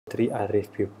3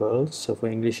 Arif pupils. So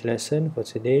for English lesson for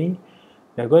today,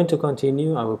 we are going to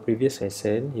continue our previous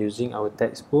lesson using our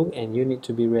textbook, and you need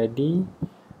to be ready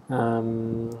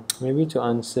maybe to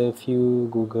answer a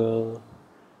few Google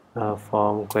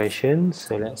form questions.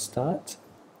 So let's start.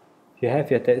 If you have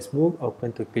your textbook,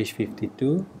 open to page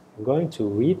 52. You're going to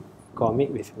read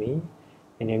comic with me,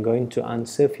 and you're going to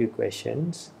answer a few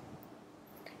questions.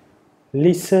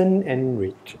 Listen and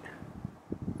read.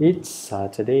 It's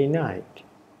Saturday night.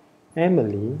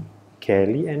 Emily,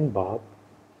 Kelly and Bob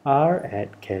are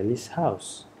at Kelly's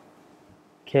house.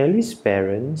 Kelly's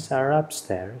parents are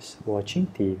upstairs watching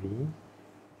TV,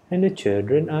 and the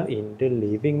children are in the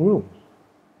living room.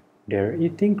 They're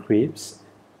eating crepes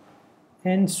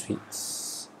and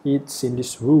sweets. It's in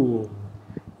this room.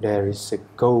 There is a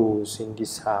ghost in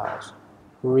this house.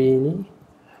 Really?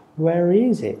 Where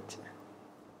is it?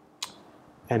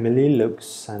 Emily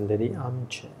looks under the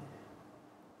armchair.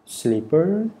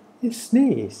 Slipper is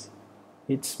this?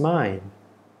 It's mine.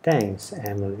 Thanks,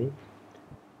 Emily.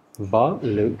 Bob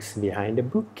looks behind the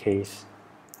bookcase.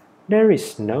 There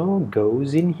is no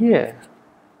ghost in here.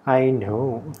 I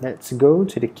know. Let's go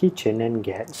to the kitchen and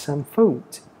get some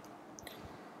food.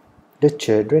 The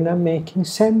children are making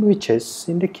sandwiches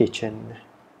in the kitchen.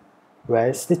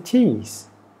 Where's the cheese?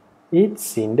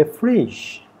 It's in the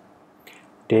fridge.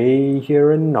 They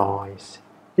hear a noise.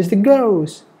 It's the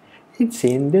ghost. It's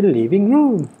in the living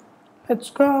room. Let's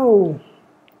go.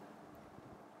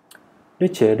 The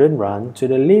children run to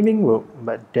the living room,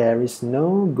 but there is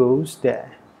no ghost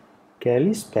there.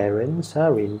 Kelly's parents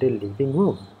are in the living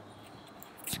room.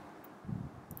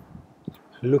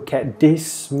 Look at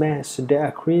this mess. There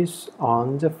are crisps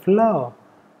on the floor.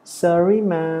 Sorry,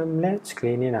 Mom. Let's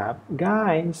clean it up,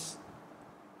 guys.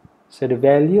 So the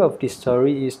value of this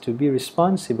story is to be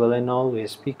responsible and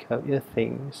always pick up your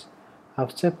things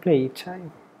after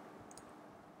playtime.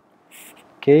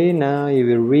 Okay, now you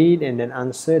will read and then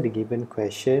answer the given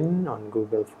question on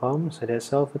Google Form. So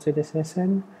that's all for today's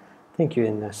lesson. Thank you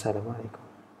and Assalamualaikum.